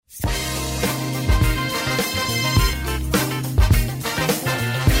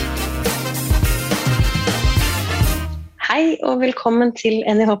Hei og velkommen til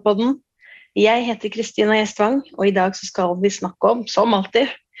NIH-podden. Jeg heter Kristina Gjestvang, og i dag så skal vi snakke om, som alltid,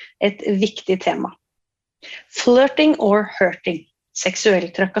 et viktig tema. Flirting or hurting, seksuell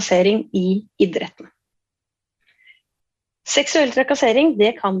trakassering i idretten. Seksuell trakassering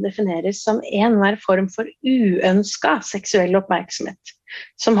det kan defineres som enhver form for uønsket seksuell oppmerksomhet,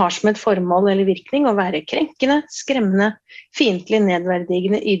 som har som et formål eller virkning å være krenkende, skremmende, fiendtlig,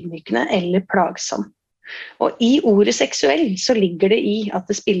 nedverdigende, ydmykende eller plagsom. Og i ordet seksuell så ligger det i at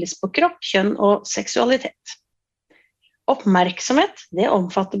det spilles på kropp, kjønn og seksualitet. Oppmerksomhet det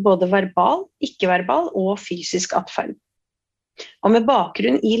omfatter både verbal, ikke-verbal og fysisk atferd. Og med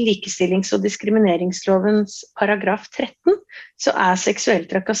bakgrunn i likestillings- og diskrimineringslovens paragraf 13 så seksuell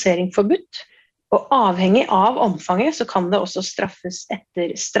trakassering forbudt, og avhengig av omfanget så kan det også straffes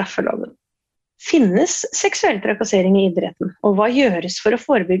etter straffeloven. Finnes seksuell trakassering i idretten, og hva gjøres for å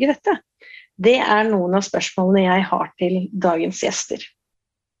forebygge dette? Det noen av spørsmålene jeg har til dagens gjester.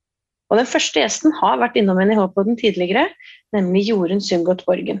 Og den første gjesten har vært innom NIH-podden tidligere, nemlig Jorunn Sundgodt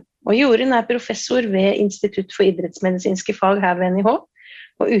Borgen. Og Jorunn professor ved Institutt for idrettsmedisinske fag her ved NIH,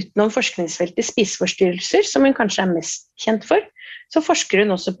 og utenom forskningsfeltet spiseforstyrrelser, som hun kanskje mest kjent for, så forsker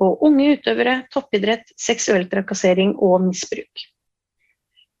hun også på unge utøvere, toppidrett, seksuell trakassering og misbruk.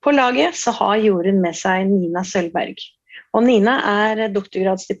 På laget så har Jorunn med seg Nina Sølberg. Og Nina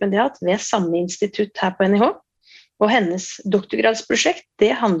doktorgradsstipendiat ved samme institutt her på NIH, og hennes doktorgradsprosjekt det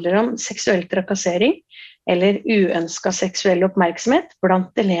handler om seksuell trakassering eller uønsket seksuell oppmerksomhet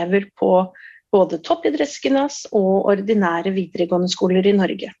blant elever på både toppidrettsgymnas og ordinære videregående skoler i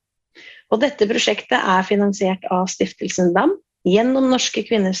Norge. Og dette prosjektet finansiert av Stiftelsen DAM gjennom Norske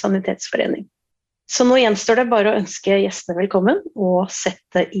Kvinners Sanitetsforening. Så nå gjenstår det bare å ønske gjestene velkommen og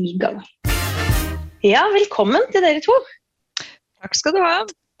sette i gang. Ja, velkommen til dere to. Takk skal du ha.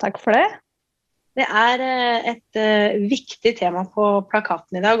 Takk for det. Det et viktig tema på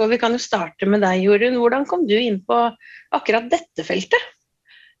plakaten i dag, og vi kan jo starte med deg, Jorunn. Hvordan kom du inn på akkurat dette feltet?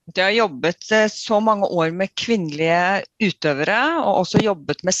 Jeg har jobbet så mange år med kvinnelige utøvere, og også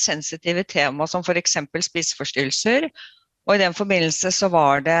jobbet med sensitive tema som for eksempel spiseforstyrrelser. Og i den forbindelse så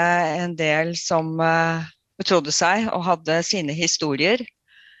var det en del som betrodde seg og hadde sine historier.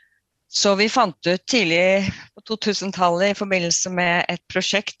 Så vi fant ut tidlig på 2000-tallet i forbindelse med et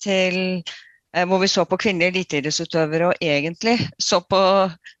prosjekt hvor vi så på kvinnelige eliteidrettsutøvere og egentlig så på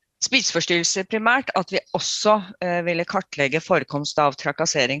spiseforstyrrelser primært, at vi også ville kartlegge forekomst av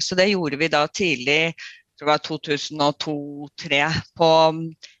trakassering. Så det gjorde vi da tidlig, jeg tror det var 2002-2003, på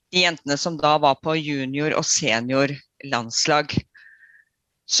de jentene som da var på junior- og seniorlandslag.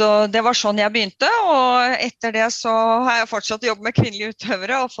 Så det var sånn jeg begynte, og etter det så har jeg fortsatt jobbet med kvinnelige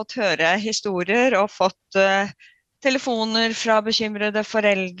utøvere og fått høre historier og fått telefoner fra bekymrede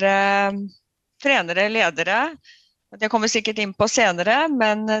foreldre, trenere, ledere. Det kommer sikkert inn på senere,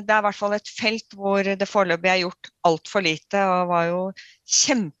 men det i hvert fall et felt hvor det foreløpig gjort alt for lite, og var jo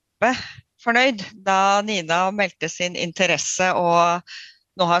kjempefornøyd da Nina meldte sin interesse og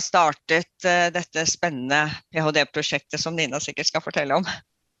nå har startet dette spennende PhD-prosjektet som Nina sikkert skal fortelle om.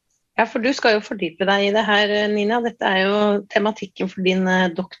 Ja, for du skal jo fordype deg i det her, Nina. Dette jo tematikken for din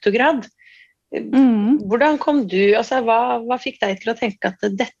doktorgrad. Hvordan kom du, altså hva fikk deg til å tenke at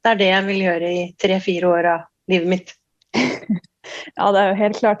dette det jeg vil gjøre i 3-4 år av livet mitt? Ja, det jo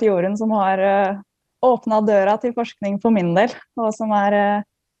helt klart Jorunn som har åpnet døra til forskning for min del, og som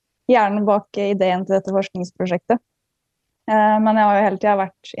hjernen bak ideen til dette forskningsprosjektet. Men jeg har jo hele tiden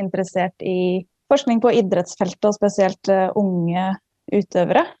vært interessert i forskning på idrettsfeltet, og spesielt unge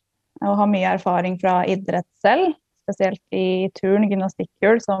utøvere. Og har mye erfaring fra idrett selv, spesielt i turn,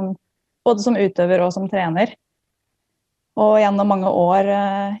 gymnastikkhjul, både som utøver og som trener. Og gjennom mange år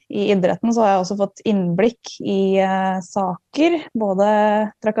i idretten så har jeg også fått innblikk i saker, både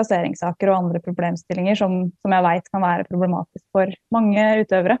trakasseringssaker og andre problemstillinger som jeg vet kan være problematisk for mange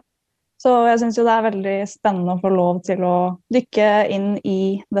utøvere. Så jeg synes jo det veldig spennende å få lov til å dykke inn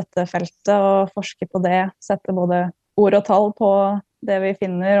i dette feltet og forske på det, sette både ord og tall på det vi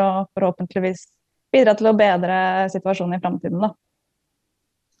finner, og forhåpentligvis bidra til å bedre situasjonen i fremtiden da.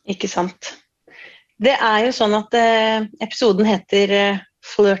 Ikke sant. Det jo sånn at episoden heter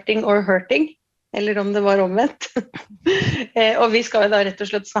Flirting or hurting, eller om det var omvendt. Og vi skal jo da rett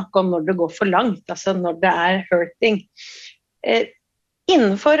og slett snakke om når det går for langt, altså når det hurting.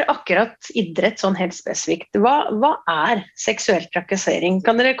 Innenfor akkurat idrett sånn helt spesifikt, hva seksuell trakassering?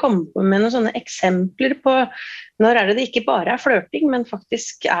 Kan dere komme med noen sånne eksempler på når det ikke bare flørting, men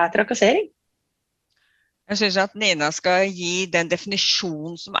faktisk trakassering? Jeg synes at Nina skal gi den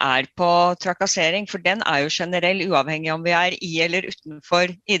definisjonen som på trakassering, for den jo generell, uavhengig om vi i eller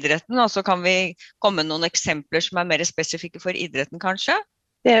utenfor idretten, og så kan vi komme med noen eksempler som mer spesifikke for idretten, kanskje?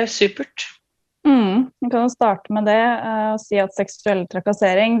 Det jo supert. Vi kan jo starte med det, og si at seksuell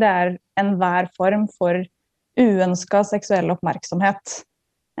trakassering, det enhver form for uønsket seksuell oppmerksomhet.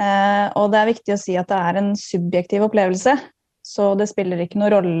 Og det viktig å si at det en subjektiv opplevelse, så det spiller ikke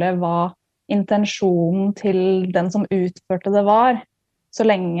noen rolle hva intensjonen til den som utførte det var, så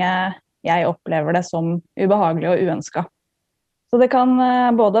lenge jeg opplever det som ubehagelig og uønsket. Så det kan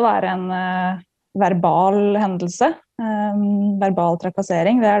både være en verbal hendelse, verbal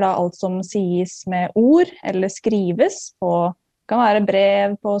trakassering, det da alt som sies med ord eller skrives på, det kan være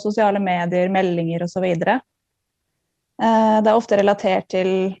brev på sosiale medier, meldinger og så videre. Det ofte relatert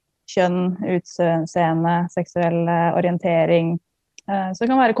til kjønn, utseende, seksuell orientering, så det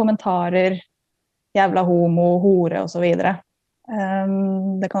kan være kommentarer, jævla homo, hore og så videre.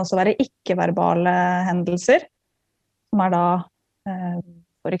 Det kan også være ikke-verbale hendelser, som da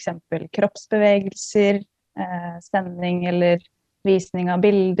for eksempel kroppsbevegelser, sending eller visning av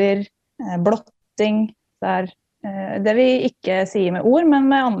bilder, blotting. Det det vi ikke sier med ord, men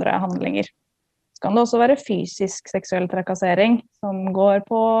med andre handlinger. Så kan det også være fysisk seksuell trakassering, som går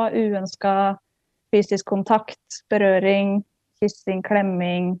på uønsket fysisk kontakt, berøring, kyssing,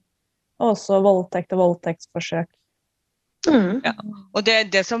 klemming, og også voldtekt og voldtektsforsøk. Ja. Og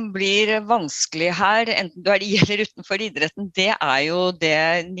det som blir vanskelig her, enten du i eller utenfor idretten, det jo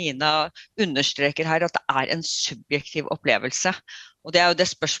det Nina understreker her, at det en subjektiv opplevelse. Og det jo det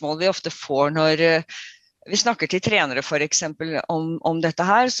spørsmålet vi ofte får når vi snakker til trenere for eksempel om dette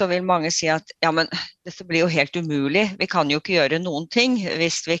her, så vil mange si at ja, men dette blir jo helt umulig. Vi kan jo ikke gjøre noen ting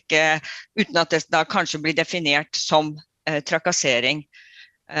hvis vi ikke, uten at det da kanskje blir definert som trakassering.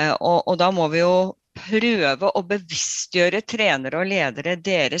 Og da må vi jo prøve å bevisstgjøre trenere og ledere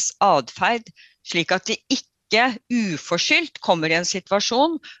deres adferd, slik at de ikke uforskyldt kommer i en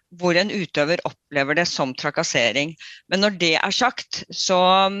situasjon hvor en utøver opplever det som trakassering. Men når det sagt, så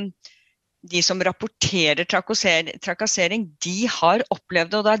de som rapporterer trakassering, de har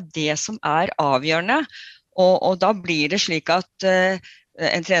opplevd det, og det det som avgjørende. Og da blir det slik at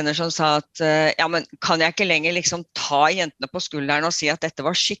en trener som sa at ja, men kan jeg ikke lenger liksom ta jentene på skulderen og si at dette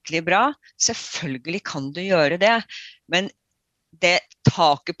var skikkelig bra? Selvfølgelig kan du gjøre det, men det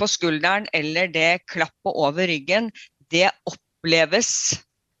taket på skulderen eller det klappet over ryggen, det oppleves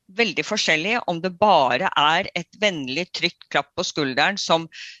veldig forskjellig om det bare et vennlig trygt klapp på skulderen som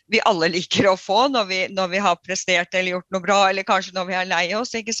vi alle liker å få når vi har prestert eller gjort noe bra, eller kanskje når vi lei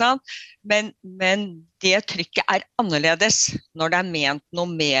oss, ikke sant? Men det trykket annerledes når det ment noe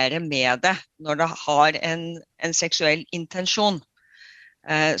mer med det, når det har en seksuell intensjon.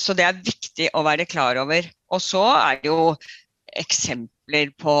 Så det viktig å være klar over. Og så det jo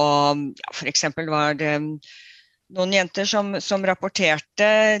eksempler på, ja, for eksempel var det noen jenter som rapporterte,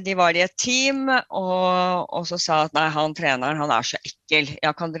 de var i et team, og så sa at nei, treneren, han så ekkel.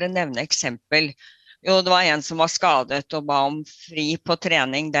 Ja, kan dere nevne eksempel? Jo, det var en som var skadet og ba om fri på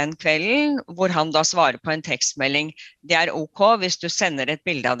trening den kvelden, hvor han da svarer på en tekstmelding. Det ok hvis du sender et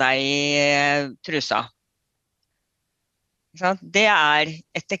bilde av deg i trusa. Det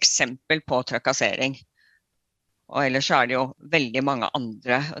et eksempel på trakassering. Og ellers det jo veldig mange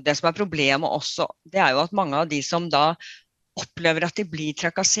andre. Og det som problemet også, det jo at mange av de som da opplever at de blir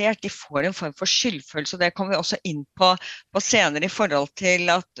trakassert, de får en form for skyldfølelse, og det kommer vi også inn på senere i forhold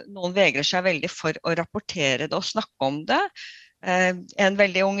til at noen vegrer seg veldig for å rapportere det og snakke om det. En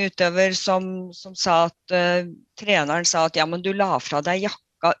veldig ung utøver som sa at treneren sa at ja, men du la fra deg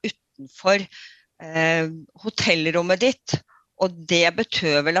jakka utenfor hotellrommet ditt, og det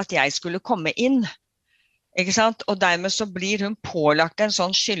betød vel at jeg skulle komme inn. Ikke sant? Og dermed så blir hun pålagt en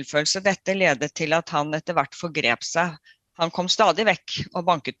sånn skyldfølelse. Dette ledet til at han etter hvert forgrep seg. Han kom stadig vekk og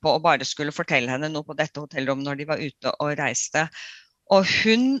banket på og bare skulle fortelle henne noe på dette hotellrommet når de var ute og reiste. Og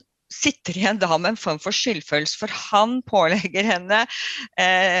hun sitter igjen da med en form for skyldfølelse, for han pålegger henne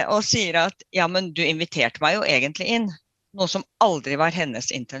og sier at ja, men du inviterte meg jo egentlig inn. Noe som aldri var hennes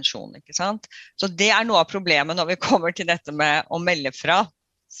intensjon, ikke sant? Så det noe av problemet når vi kommer til dette med å melde fra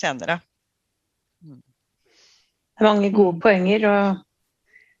senere. Mange gode poenger,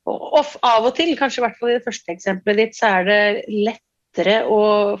 og av og til, kanskje i hvert fall i det første eksempelet ditt, så det lettere å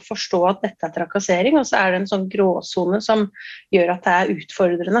forstå at dette trakassering, og så det en sånn gråzone som gjør at det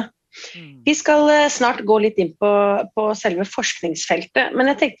utfordrende. Vi skal snart gå litt inn på selve forskningsfeltet, men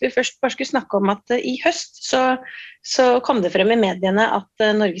jeg tenkte vi først bare skulle snakke om at i høst så kom det frem i mediene at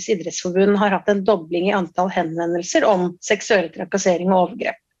Norges idrettsforbund har hatt en dobling i antall henvendelser om seksuell trakassering og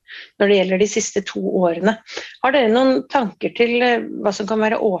overgrep. når det gjelder de siste 2 årene. Har dere noen tanker til hva som kan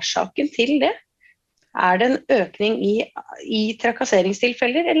være årsaken til det? Det en økning i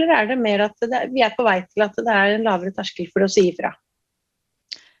trakasseringstilfeller, eller det mer at vi på vei til at det en lavere terskel for å si ifra?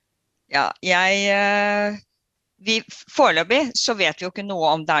 Ja, foreløpig så vet vi jo ikke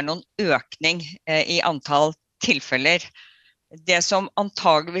noe om det noen økning i antall tilfeller. Det som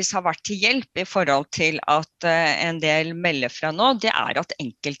antageligvis har vært til hjelp i forhold til at en del melder fra nå, det at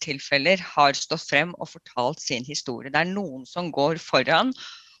enkelttilfeller har stått frem og fortalt sin historie. Det noen som går foran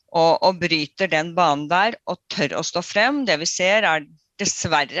og bryter den banen der og tør å stå frem. Det vi ser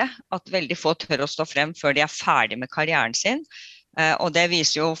dessverre at veldig få tør å stå frem før de ferdig med karrieren sin. Og det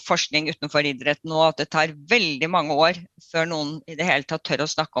viser jo forskning utenfor idretten nå, at det tar veldig mange år før noen i det hele tatt tør å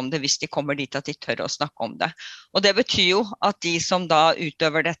snakke om det, hvis de kommer dit at de tør å snakke om det. Og det betyr jo at de som da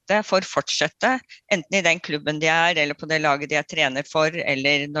utøver dette får fortsette, enten i den klubben de eller på det laget de trener for,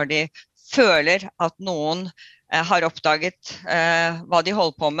 eller når de føler at noen har oppdaget hva de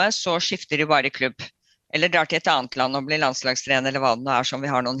holder på med, så skifter de bare klubb. Eller drar til et annet land og blir landslagstrener, eller hva det nå som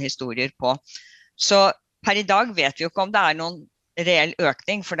vi har noen historier på. Så per i dag vet vi jo ikke om det noen reell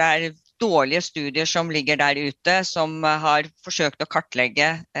økning, for det dårlige studier som ligger der ute, som har forsøkt å kartlegge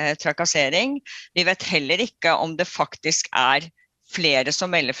trakassering. Vi vet heller ikke om det faktisk flere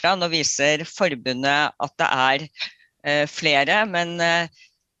som melder fra. Nå viser forbundet at det flere, men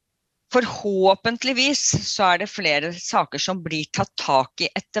forhåpentligvis så det flere saker som blir tatt tak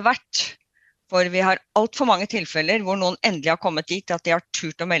i etter hvert. For vi har alt for mange tilfeller hvor noen endelig har kommet dit at de har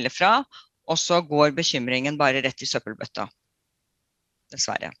turt å melde fra, og så går bekymringen bare rett i søppelbøtta.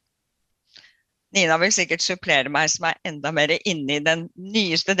 Dessverre. Nina vil sikkert supplere meg som enda mer inne i den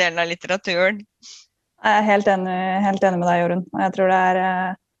nyeste delen av litteraturen. Jeg helt enig med deg, Jorunn. Jeg tror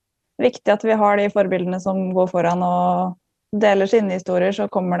det viktig at vi har de forbildene som går foran og deler sine historier, så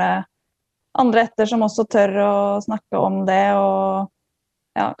kommer det andre etter som også tør å snakke om det, og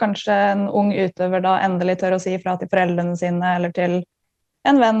ja, kanskje en ung utøver da endelig tør å si fra til foreldrene sine, eller til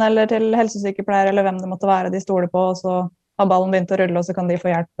en venn, eller til helsesykepleier, eller hvem det måtte være de stoler på, og så har ballen begynt å rulle, og så kan de få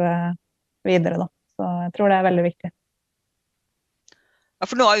hjelp videre da. Så jeg tror det veldig viktig. Ja,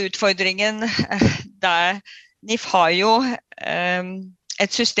 for noe av utfordringen, NIF har jo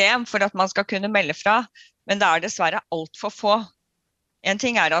et system for at man skal kunne melde fra, men det dessverre alt for få. En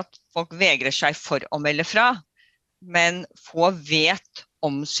ting at folk vegrer seg for å melde fra, men få vet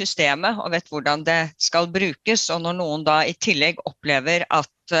om systemet og vet hvordan det skal brukes, og når noen da i tillegg opplever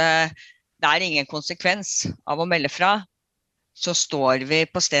at det ingen konsekvens av å melde fra, så står vi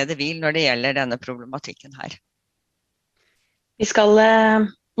på stedet hvil når det gjelder denne problematikken her. Vi skal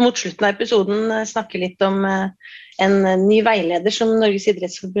mot slutten av episoden snakke litt om en ny veileder som Norges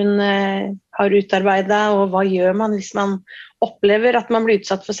idrettsforbund har utarbeidet, og hva gjør man hvis man opplever at man blir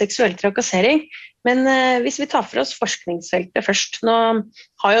utsatt for seksuell trakassering. Men hvis vi tar for oss forskningsfeltet først, nå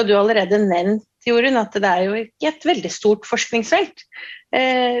har jo du allerede nevnt, Jorunn, at det jo ikke et veldig stort forskningsfelt.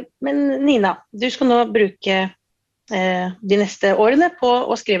 Men Nina, du skal nå bruke de neste årene på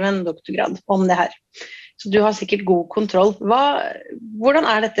å skrive en doktorgrad om det her. Så du har sikkert god kontroll. Hvordan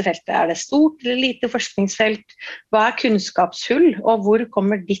dette feltet? Det stort eller lite forskningsfelt? Hva kunnskapshull, og hvor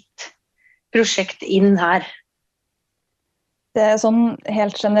kommer ditt prosjekt inn her? Det sånn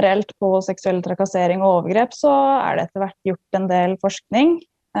helt generelt på seksuell trakassering og overgrep, så det etter hvert gjort en del forskning,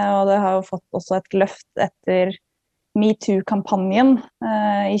 og det har jo fått også et løft etter MeToo-kampanjen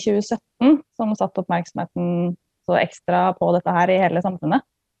i 2017, som satte oppmerksomheten så ekstra på dette her i hele samfunnet.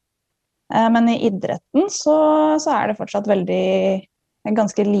 Men i idretten så det fortsatt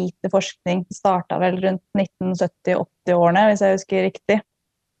ganske lite forskning. Det startet vel rundt 1970-80-årene, hvis jeg husker riktig.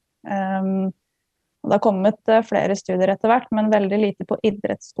 Det har kommet flere studier etter hvert, men veldig lite på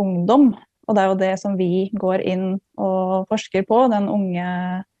idrettsungdom. Og det jo det som vi går inn og forsker på, den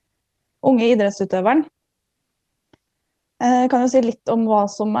unge idrettsutøveren. Jeg kan jo si litt om hva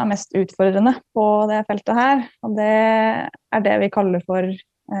som mest utfordrende på det feltet her. Og det det vi kaller for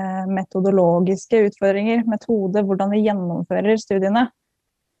metodologiske utfordringer, metode, hvordan vi gjennomfører studiene.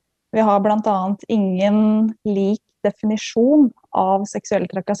 Vi har blant annet ingen lik definisjon av seksuell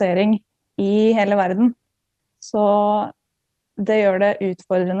trakassering i hele verden. Så det gjør det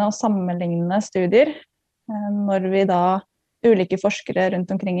utfordrende å sammenligne studier når vi da ulike forskere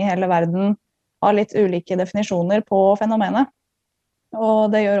rundt omkring i hele verden har litt ulike definisjoner på fenomenet.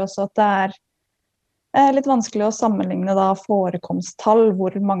 Og det gjør også at det litt vanskelig å sammenligne da forekomsttall,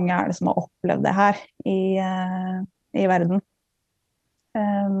 hvor mange det som har opplevd det her i verden.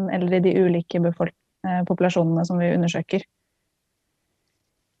 Eller i de ulike populasjonene som vi undersøker.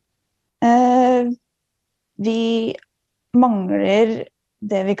 Vi mangler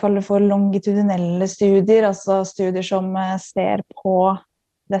det vi kaller for longitudinelle studier, altså studier som ser på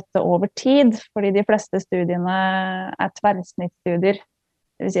dette over tid, fordi de fleste studiene tverrsnittstudier,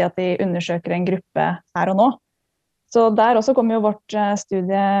 det vil si at de undersøker en gruppe her og nå. Så der også kommer jo vårt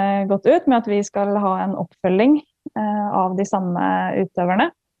studie godt ut med at vi skal ha en oppfølging av de samme utøverne,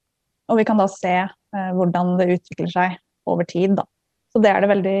 og vi kan da se hvordan det utvikler seg over tid da. Så det det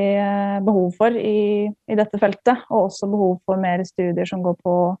veldig behov for i dette feltet, og også behov for mer studier som går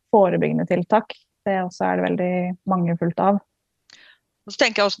på forebyggende tiltak. Det også det veldig mangefullt av. Og så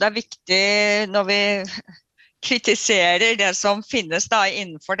tenker jeg også det viktig når vi kritiserer det som finnes da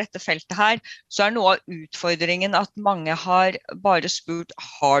innenfor dette feltet her, så noe av utfordringen at mange har bare spurt,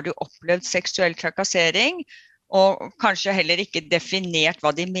 har du opplevd seksuell trakassering? Og kanskje heller ikke definert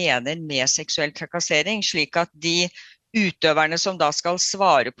hva de mener med seksuell trakassering, slik at de utøverne som da skal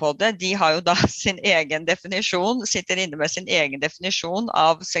svare på det, de har jo da sin egen definisjon, sitter inne med sin egen definisjon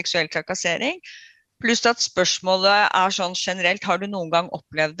av seksuell trakassering, pluss at spørsmålet sånn generelt, har du noen gang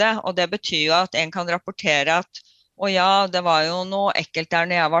opplevd det? Og det betyr jo at en kan rapportere at, å ja, det var jo noe ekkelt der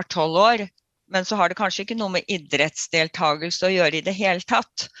når jeg var 12 år, men så har det kanskje ikke noe med idrettsdeltagelse å gjøre i det hele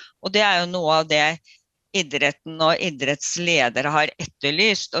tatt. Og det jo noe av det idretten og idrettsledere har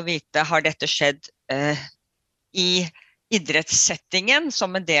etterlyst, å vite, har dette skjedd i idrettssettingen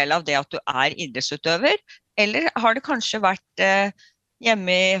som en del av det at du idrettsutøver, eller har det kanskje vært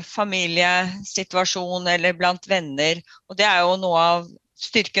hjemme i familiesituasjon eller blant venner, og det jo noe av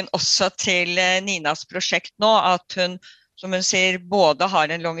styrken også til Ninas prosjekt nå, at hun, som hun sier, både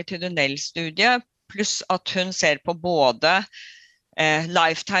har en longitudinell studie, pluss at hun ser på både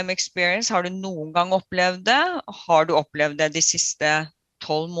lifetime experience, har du noen gang opplevd det? Har du opplevd det de siste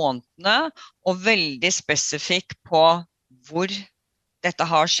 12 månedene? Og veldig spesifikk på hvor dette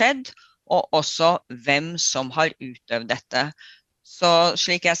har skjedd, og også hvem som har utøvd dette. Så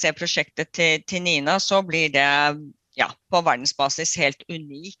slik jeg ser prosjektet til Nina, så blir det på verdensbasis helt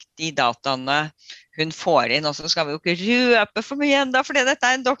unikt, de dataene hun får inn. Og så skal vi jo ikke røpe for mye enda, fordi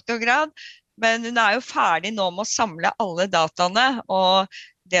dette en doktorgrad, men hun jo ferdig nå med å samle alle dataene, og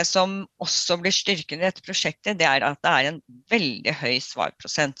det som også blir styrken i dette prosjektet, det at det en veldig høy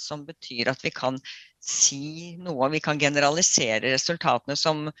svarprosent, som betyr at vi kan si noe, vi kan generalisere resultatene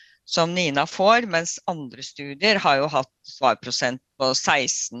som Nina får, mens andre studier har jo hatt svarprosent på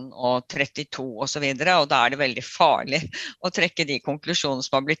 16 og 32 og så videre, og da det veldig farlig å trekke de konklusjonene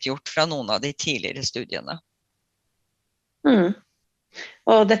som har blitt gjort fra noen av de tidligere studiene.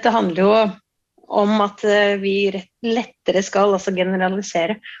 Og dette handler jo om at vi lettere skal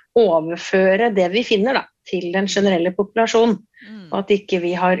generalisere, overføre det vi finner da, til den generelle populasjonen. Og at ikke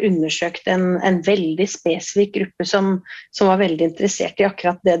vi har undersøkt en veldig spesifikk gruppe som var veldig interessert i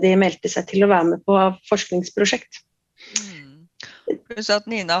akkurat det de meldte seg til å være med på av forskningsprosjekt. Pluss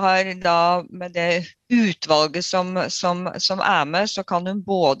at Nina har da med det utvalget som med, så kan hun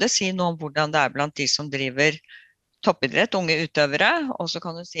både si noe om hvordan det blant de som driver toppidrett, unge utøvere, og så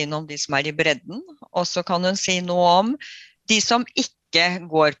kan hun si noe om de som i bredden, og så kan hun si noe om de som ikke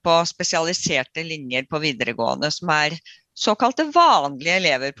går på spesialiserte linjer på videregående, som såkalte vanlige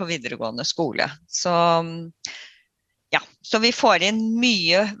elever på videregående skole. Så vi får inn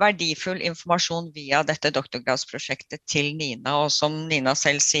mye verdifull informasjon via dette doktorgradsprosjektet til Nina, og som Nina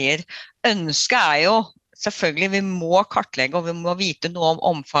selv sier, ønsket jo selvfølgelig vi må kartlegge, og vi må vite noe om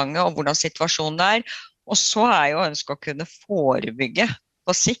omfanget og hvordan situasjonen og så jo ønsket å kunne forebygge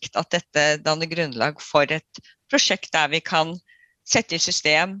på sikt at dette danner grunnlag for et prosjekt der vi kan sette i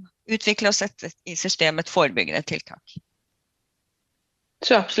system, utvikle og sette i system et forebyggende tiltak.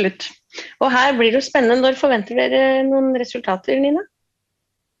 Så absolutt. Og her blir det spennende. Når forventer dere noen resultater, Nina?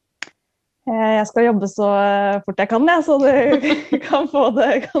 Jeg skal jobbe så fort jeg kan, så du kan få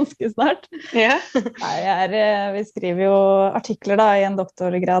det ganske snart. Ja. Vi skriver jo artikler da, i en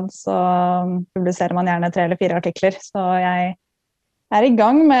doktorgrad, så publiserer man gjerne 3 eller 4 artikler. Så jeg i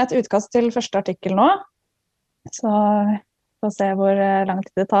gang med et utkast til første artikkel nå. Så vi får se hvor lang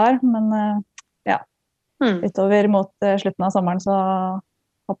tid det tar, men utover mot slutten av sommeren så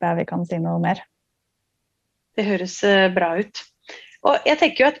håper jeg vi kan si noe mer. Det høres bra ut. Og jeg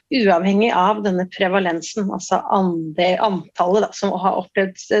tenker jo at uavhengig av denne prevalensen, altså antallet da, som har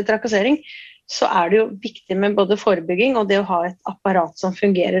opplevd trakassering, så det jo viktig med både forebygging og det å ha et apparat som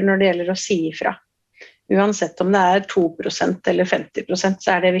fungerer når det gjelder å si ifra. Uansett om det 2% eller 50%,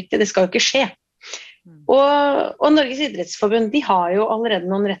 så det viktig. Det skal jo ikke skje. Og Norges idrettsforbund, de har jo allerede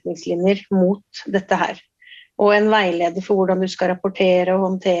noen retningslinjer mot dette her. Og en veileder for hvordan du skal rapportere og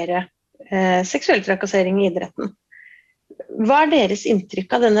håndtere seksuell trakassering i idretten. Hva deres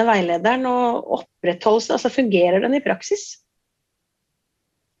inntrykk av denne veilederen og opprettholdelse, altså fungerer den i praksis?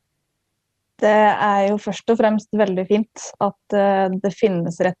 Det jo først og fremst veldig fint at det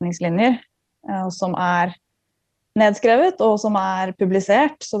finnes retningslinjer som nedskrevet og som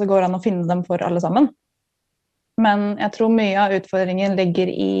publisert, så det går an å finne dem for alle sammen. Men jeg tror mye av utfordringen ligger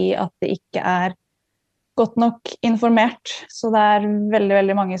i at det ikke godt nok informert, så det veldig,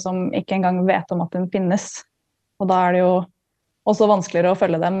 veldig mange som ikke engang vet om at den finnes. Og da det jo også vanskeligere å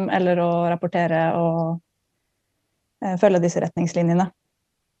følge dem, eller å rapportere og følge disse retningslinjene.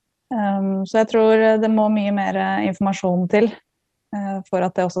 Så jeg tror det må mye mer informasjon til for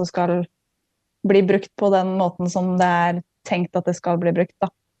at det også skal bli brukt på den måten som det tenkt at det skal bli brukt, da.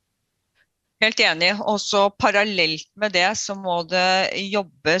 Helt enig, og så parallelt med det så må det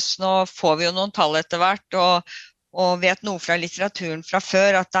jobbes, nå får vi jo noen tall etter hvert, og vet noe fra litteraturen fra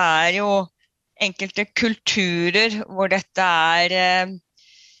før, at det jo enkelte kulturer hvor dette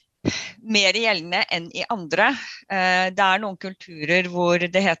mer gjeldende enn i andre. Det noen kulturer hvor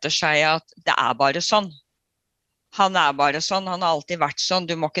det heter seg at det bare sånn. Han bare sånn, han har alltid vært sånn,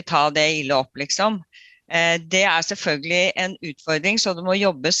 du må ikke ta det ille opp, liksom. Det selvfølgelig en utfordring, så det må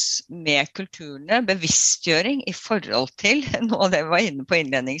jobbes med kulturene, bevisstgjøring i forhold til noe av det vi var inne på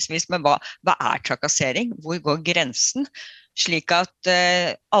innledningsvis, men hva trakassering? Hvor går grensen? Slik at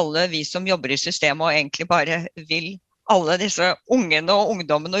alle vi som jobber i systemet og egentlig bare vil, alle disse ungene og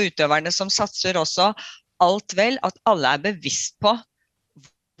ungdommene og utøverne som satser også, alt vel, at alle bevisst på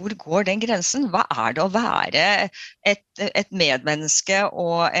hvor går den grensen? Hva det å være et medmenneske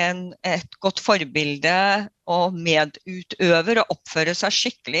og et godt forbilde og medutøver og oppføre seg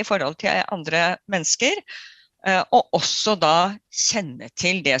skikkelig i forhold til andre mennesker? Og også da kjenne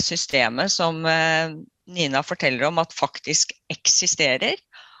til det systemet som Nina forteller om at faktisk eksisterer,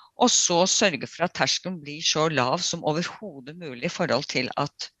 og så sørge for at terskelen blir så lav som overhodet mulig i forhold til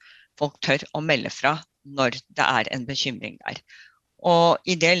at folk tør å melde fra når det en bekymring der. Og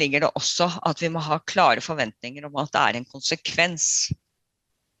i det ligger det også at vi må ha klare forventninger om at det en konsekvens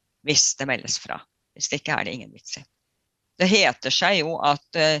hvis det meldes fra. Hvis det ikke det ingen vits i. Det heter seg jo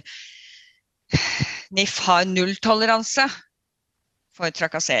at NIF har nulltoleranse for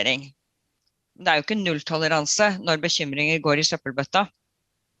trakassering. Det jo ikke nulltoleranse når bekymringer går i søppelbøtta.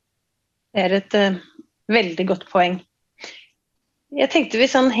 Det et veldig godt poeng. Jeg tenkte vi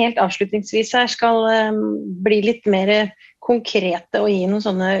sånn helt avslutningsvis her skal bli litt mer konkrete og gi noen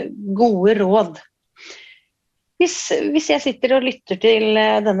sånne gode råd. Hvis jeg sitter og lytter til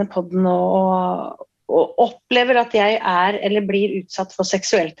denne podden og opplever at jeg eller blir utsatt for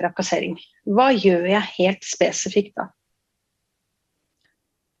seksuell trakassering, hva gjør jeg helt spesifikt da?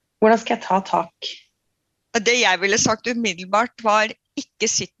 Hvordan skal jeg ta tak? Det jeg ville sagt umiddelbart var ikke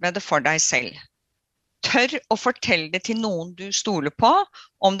sitt med det for deg selv. Tør å fortelle det til noen du stoler på,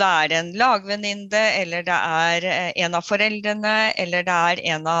 om det en lagvenninne, eller det en av foreldrene, eller det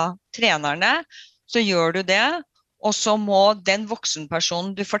en av trenerne, så gjør du det, og så må den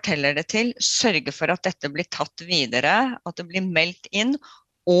voksenpersonen du forteller det til, sørge for at dette blir tatt videre, at det blir meldt inn,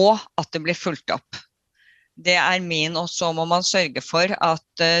 og at det blir fulgt opp. Det min, og så må man sørge for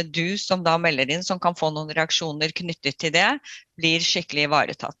at du som da melder inn, som kan få noen reaksjoner knyttet til det, blir skikkelig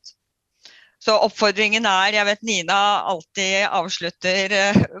ivaretatt. Så oppfordringen jeg vet Nina alltid avslutter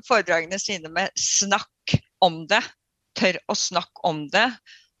foredragene sine med snakk om det, tør å snakke om det,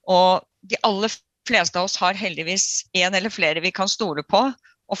 og de aller fleste av oss har heldigvis en eller flere vi kan stole på,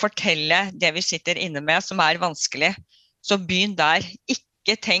 og fortelle det vi sitter inne med som vanskelig. Så begynn der,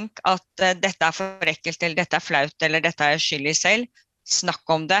 ikke tenk at dette for ekkelt, eller dette flaut, eller dette skyld i selv, snakk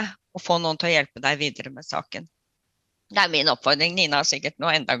om det, og få noen til å hjelpe deg videre med saken. Det min oppfordring. Nina har sikkert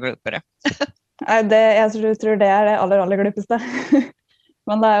noe enda glupere. Jeg tror det det aller glupeste.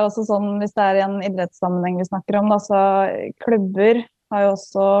 Men det jo også sånn, hvis det i en idrettssammenheng vi snakker om, da, så klubber har jo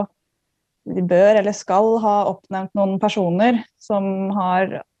også, de bør eller skal ha oppnevnt noen personer som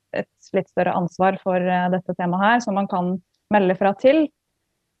har et litt større ansvar for dette temaet her, som man kan melde fra til,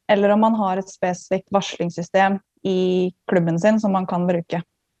 eller om man har et spesifikt varslingssystem i klubben sin som man kan bruke.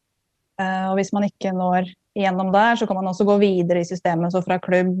 Og hvis man ikke når gjennom der, så kan man også gå videre i systemet, så fra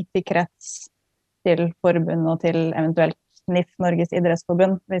klubb til krets, til forbund og til eventuelt NIF, Norges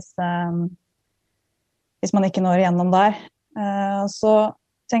idrettsforbund, hvis man ikke når gjennom der. Så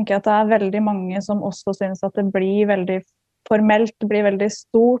tenker jeg at det veldig mange som også synes at det blir veldig formelt, det blir veldig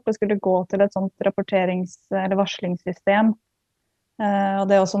stort å skulle gå til et sånt rapporterings- eller varslingssystem. Og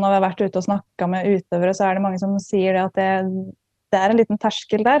det også når vi har vært ute og snakket med utøvere, så det mange som sier det at det en liten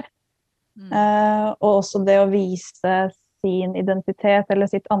terskel der. Og også det å vise sin identitet eller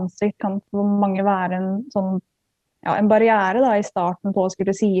sitt ansikt kan for mange være en barriere da, i starten på å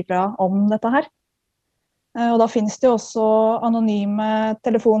skulle si ifra om dette her. Og da finnes det jo også anonyme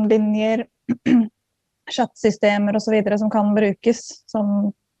telefonlinjer chatsystemer og så videre som kan brukes, som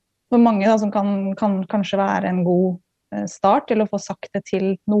for mange da, som kan kanskje være en god start til å få sagt det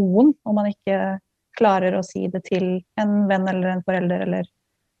til noen, om man ikke klarer å si det til en venn eller en forelder eller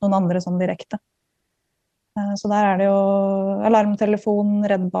noen andre sånn direkte. Så der det jo alarmtelefon,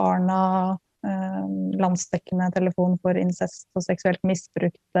 Redd Barna, landsdekkende telefon for incest og seksuelt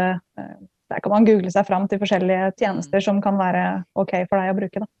misbrukte. Der kan man google seg fram til forskjellige tjenester som kan være ok for deg å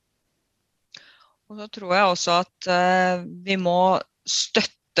bruke. Da. Og så tror jeg også at vi må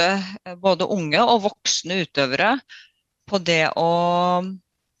støtte både unge og voksne utøvere på det å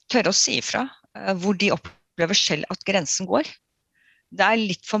tørre å si fra hvor de opplever selv at grensen går. Det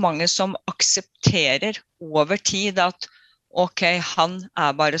litt for mange som aksepterer over tid at ok, han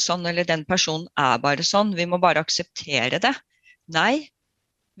bare sånn, eller den personen bare sånn, vi må bare akseptere det. Nei,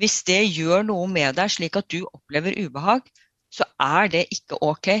 hvis det gjør noe med deg slik at du opplever ubehag, så det ikke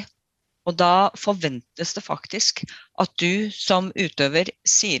ok. Og da forventes det faktisk at du som utøver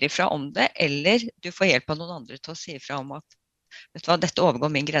sier ifra om det, eller du får hjelp av noen andre til å si ifra om at vet du hva, dette overgår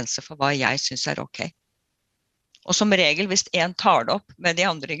min grense for hva jeg synes ok. Og som regel, hvis en tar det opp med de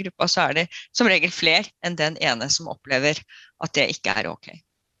andre i gruppa, så det som regel flere enn den ene som opplever at det ikke ok.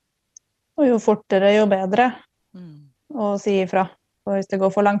 Og jo fortere, jo bedre å si ifra. Og hvis det går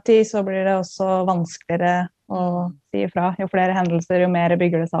for lang tid, så blir det også vanskeligere å si ifra. Jo flere hendelser, jo mer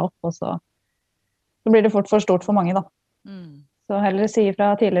bygger det seg opp, og så blir det fort for stort for mange, da. Så heller si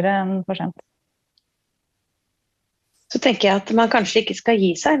ifra tidligere enn for sent. Så tenker jeg at man kanskje ikke skal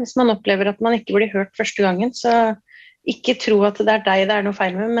gi seg. Hvis man opplever at man ikke blir hørt første gangen, så ikke tro at det deg det noe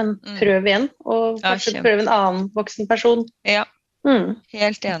feil med, men prøv igjen, og kanskje prøv en annen voksen person. Ja,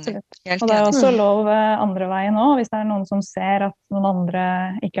 helt enig. Og det også lov andre veien også, hvis det noen som ser at noen andre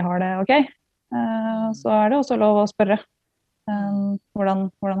ikke har det ok, så det også lov å spørre.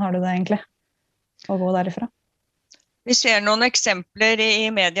 Hvordan har du det egentlig? Og gå derifra. Vi ser noen eksempler i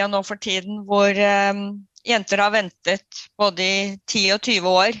media nå for tiden hvor jenter har ventet både i 10 og 20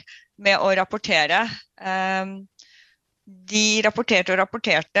 år med å rapportere. De rapporterte og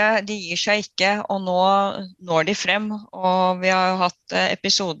rapporterte, de gir seg ikke, og nå når de frem. Og vi har hatt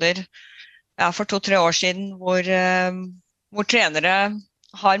episoder for 2-3 år siden hvor trenere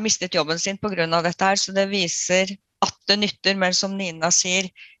har mistet jobben sin på grunn av dette her, så det viser at det nytter, men som Nina sier,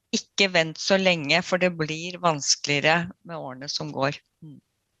 ikke vent så lenge, for det blir vanskeligere med årene som går.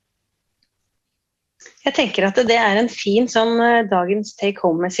 Jeg tenker at det en fin sånn dagens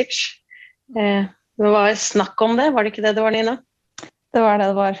take-home message. Det var snakk om det, var det ikke det var, Nina? Det var det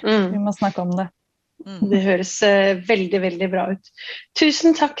det var. Vi må snakke om det. Det høres veldig, veldig bra ut.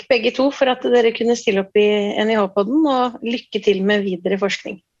 Tusen takk begge to for at dere kunne stille opp i NIH-podden, og lykke til med videre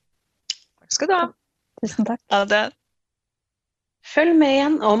forskning. Takk skal du ha. Tusen takk. Ha det. Følg med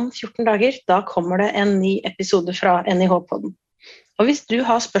igjen om 14 dager, da kommer det en ny episode fra NIH-podden. Og hvis du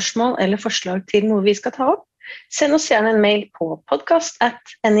har spørsmål eller forslag til noe vi skal ta opp, send oss gjerne en mail på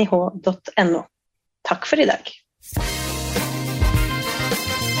podcast@nih.no. Takk for i dag.